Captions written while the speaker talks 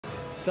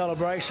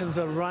Celebrations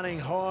are running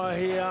high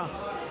here.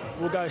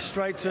 We'll go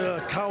straight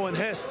to Cohen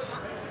Hess.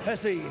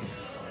 Hessy.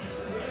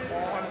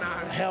 Oh, no.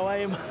 How are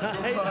you, mate?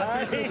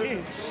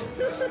 Hey.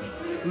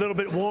 A little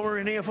bit warmer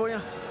in here for you?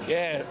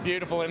 Yeah,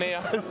 beautiful in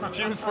here.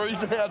 She was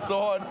freezing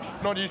outside.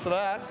 Not used to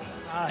that.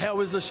 How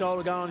was the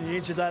shoulder going? You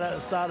injured that at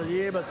the start of the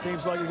year, but it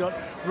seems like you've got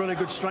really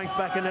good strength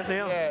back in it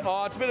now.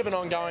 Yeah, it's a bit of an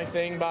ongoing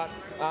thing, but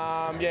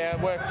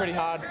yeah, worked pretty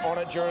hard on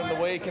it during the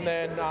week, and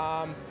then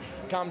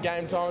come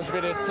game time, it's a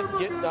bit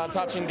of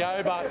touch and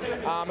go, but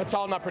it's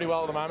holding up pretty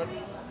well at the moment.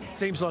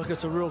 Seems like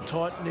it's a real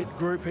tight-knit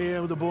group here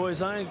with the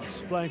boys, eh?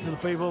 Explain to the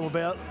people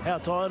about how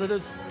tight it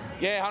is.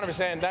 Yeah,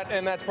 100%.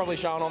 That's probably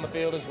shown on the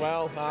field as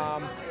well.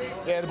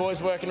 Yeah, the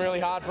boys are working really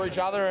hard for each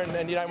other,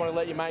 and you don't want to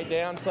let your mate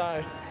down.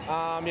 So,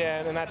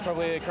 yeah, and that's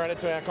probably a credit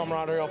to our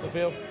camaraderie off the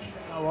field.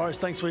 No worries.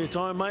 Thanks for your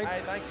time, mate.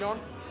 Hey, thanks, John.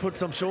 Put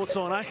some shorts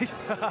on, eh?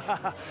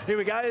 Here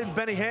we go,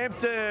 Benny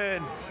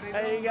Hampton. How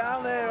you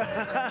going there?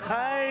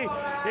 Hey,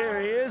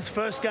 here he is.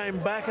 First game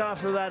back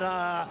after that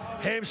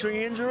hamstring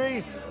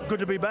injury. Good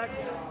to be back.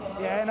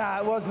 Yeah, no,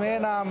 it was,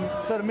 man.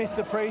 Sort of missed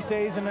the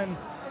pre-season and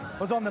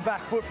was on the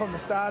back foot from the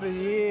start of the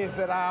year.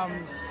 But,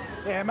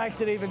 yeah, it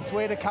makes it even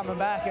sweeter coming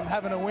back and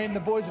having a win.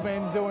 The boys have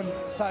been doing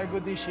so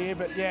good this year,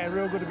 but, yeah,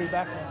 real good to be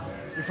back, man.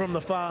 You're from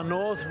the far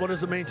north. What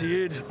does it mean to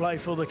you to play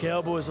for the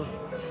Cowboys, a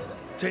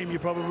team you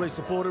probably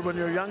supported when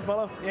you were a young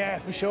fella? Yeah,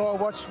 for sure.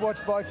 Watch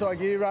blokes like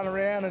you run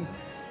around and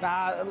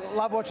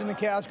love watching the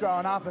Cows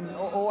growing up and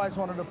always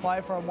wanted to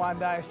play for them one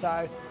day.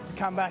 So to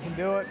come back and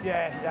do it,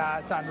 yeah,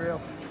 it's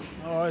unreal.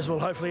 All right, well,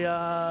 hopefully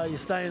you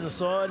stay in the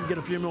side and get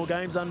a few more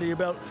games under your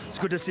belt. It's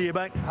good to see you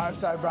back. Hope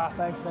so, bruh.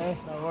 Thanks, man.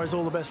 No worries,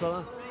 all the best,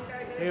 brother.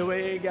 Here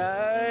we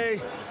go.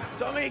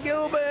 Tommy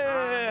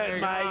Gilbert,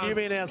 mate, you've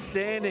been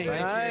outstanding,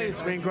 eh?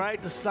 It's been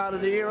great the start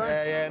of the year,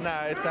 eh? Yeah,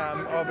 no, it's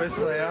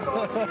obviously,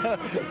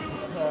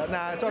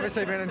 no, it's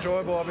obviously been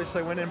enjoyable,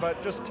 obviously winning,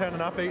 but just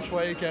turning up each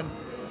week and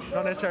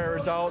not necessarily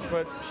results,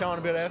 but showing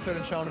a bit of effort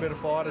and showing a bit of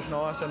fight is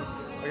nice, and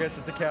I guess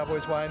it's the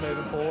Cowboys' way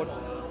moving forward.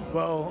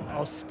 Well,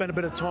 I spent a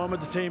bit of time with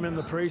the team in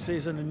the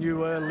pre-season, and you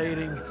were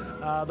leading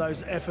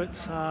those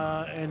efforts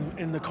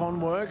in the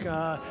con work. You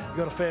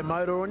got a fair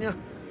motor on you?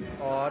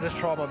 Oh, I just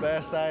try my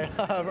best, eh?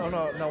 I'm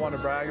not one to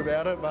brag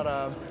about it, but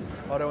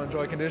I do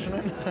enjoy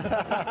conditioning.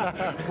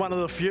 One of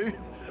the few?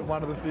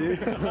 One of the few.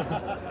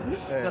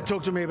 Yeah. Now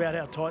talk to me about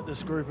how tight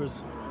this group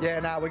is. Yeah,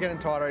 no, we're getting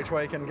tighter each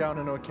week, and going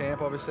into a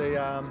camp, obviously,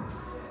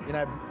 you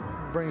know,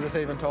 brings us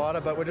even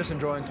tighter, but we're just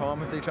enjoying time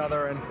with each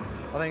other, and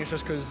I think it's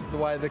just because the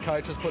way the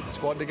coaches put the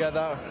squad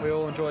together, we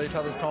all enjoy each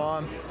other's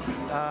time.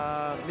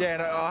 Yeah,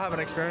 and I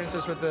haven't experienced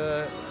this with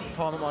the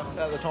time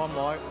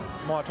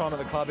my time at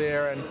the club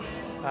here, and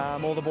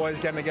all the boys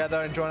getting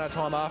together, enjoying our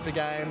time after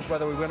games,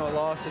 whether we win or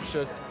loss. It's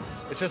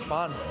just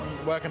fun.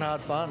 Working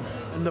hard's fun.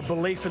 And the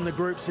belief in the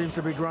group seems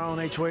to be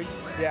growing each week.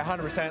 Yeah,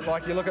 100%.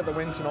 Like you look at the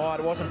win tonight,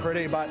 it wasn't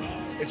pretty, but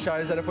it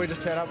shows that if we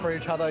just turn up for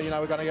each other, you know,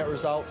 we're going to get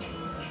results.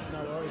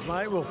 No worries,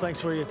 mate. Well,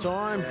 thanks for your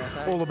time.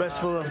 All the best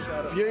for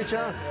the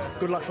future.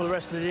 Good luck for the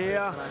rest of the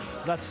year.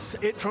 That's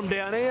it from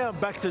down here.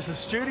 Back to the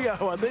studio,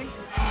 I think.